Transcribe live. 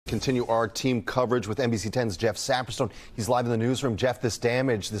Continue our team coverage with NBC 10's Jeff Saperstone. He's live in the newsroom. Jeff, this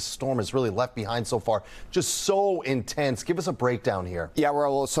damage, this storm has really left behind so far. Just so intense. Give us a breakdown here. Yeah,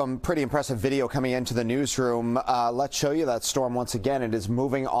 Raul, some pretty impressive video coming into the newsroom. Let's show you that storm once again. It is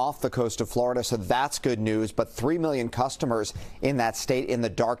moving off the coast of Florida, so that's good news. But 3 million customers in that state in the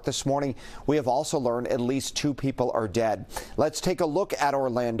dark this morning. We have also learned at least 2 people are dead. Let's take a look at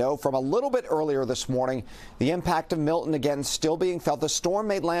Orlando from a little bit earlier this morning. The impact of Milton again still being felt. The storm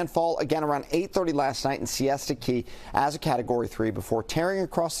made landfall again around 8:30 last night in Siesta Key as a Category 3 before tearing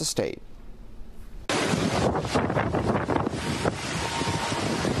across the state. So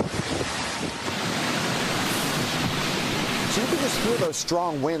you can just hear those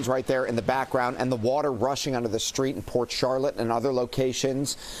strong winds right there in the background and the water rushing under the street in Port Charlotte and other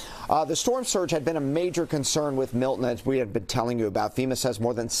locations. The storm surge had been a major concern with Milton, as we had been telling you about. FEMA says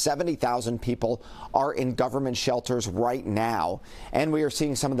more than 70,000 people are in government shelters right now, and we are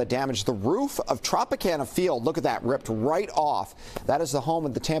seeing some of the damage. The roof of Tropicana Field, look at that, ripped right off. That is the home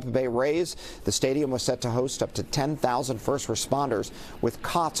of the Tampa Bay Rays. The stadium was set to host up to 10,000 first responders with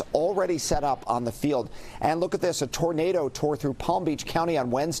cots already set up on the field. And look at this, a tornado tore through Palm Beach County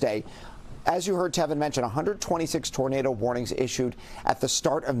on Wednesday. As you heard Tevin mention, 126 tornado warnings issued at the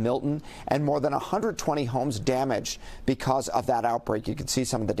start of Milton and more than 120 homes damaged because of that outbreak. You can see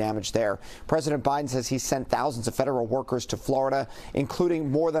some of the damage there. President Biden says he sent thousands of federal workers to Florida,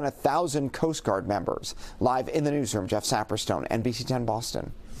 including more than 1,000 Coast Guard members. Live in the newsroom, Jeff Saperstone, NBC 10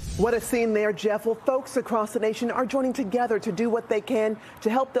 Boston. What a scene there, Jeff. Well, folks across the nation are joining together to do what they can to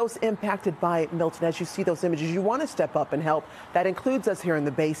help those impacted by Milton. As you see those images, you want to step up and help. That includes us here in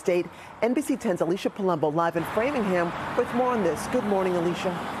the Bay State. NBC 10's Alicia Palumbo live in Framingham with more on this. Good morning,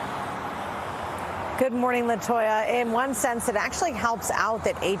 Alicia. Good morning, Latoya. In one sense, it actually helps out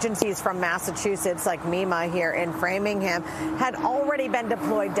that agencies from Massachusetts, like MEMA here in Framingham, had already been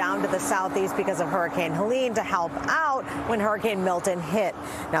deployed down to the southeast because of Hurricane Helene to help out when Hurricane Milton hit.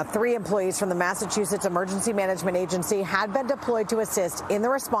 Now, 3 employees from the Massachusetts Emergency Management Agency had been deployed to assist in the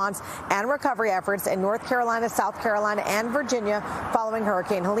response and recovery efforts in North Carolina, South Carolina, and Virginia following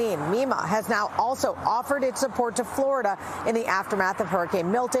Hurricane Helene. MEMA has now also offered its support to Florida in the aftermath of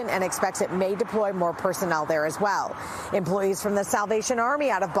Hurricane Milton and expects it may deploy more personnel there as well. Employees from the Salvation Army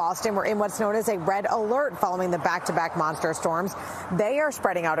out of Boston were in what's known as a red alert following the back-to-back monster storms. They are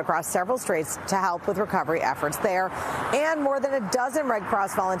spreading out across several states to help with recovery efforts there. And more than a dozen Red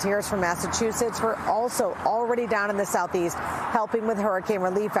Cross volunteers from Massachusetts were also already down in the southeast helping with hurricane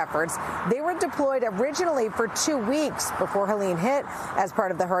relief efforts. They were deployed originally for 2 weeks before Helene hit as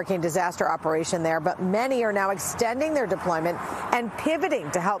part of the hurricane disaster operation there, but many are now extending their deployment and pivoting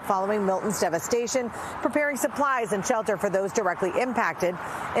to help following Milton's devastation, preparing supplies and shelter for those directly impacted.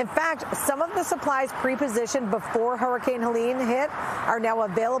 In fact, some of the supplies pre-positioned before Hurricane Helene hit are now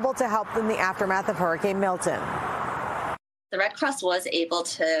available to help in the aftermath of Hurricane Milton. The Red Cross was able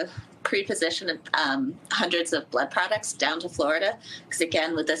to pre-position hundreds of blood products down to Florida because,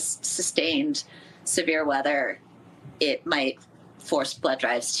 again, with this sustained severe weather, it might force blood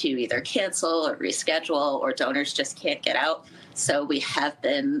drives to either cancel or reschedule, or donors just can't get out. So we have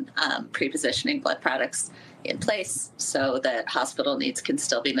been pre-positioning blood products in place so that hospital needs can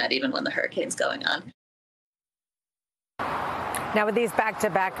still be met even when the hurricane's going on. Now, with these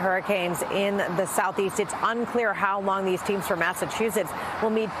back-to-back hurricanes in the southeast, it's unclear how long these teams from Massachusetts will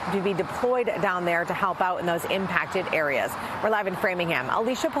need to be deployed down there to help out in those impacted areas. We're live in Framingham.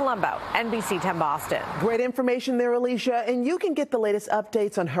 Alicia Palumbo, NBC 10 Boston. Great information there, Alicia. And you can get the latest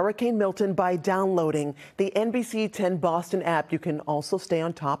updates on Hurricane Milton by downloading the NBC 10 Boston app. You can also stay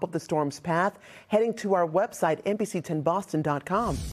on top of the storm's path heading to our website, NBC10Boston.com.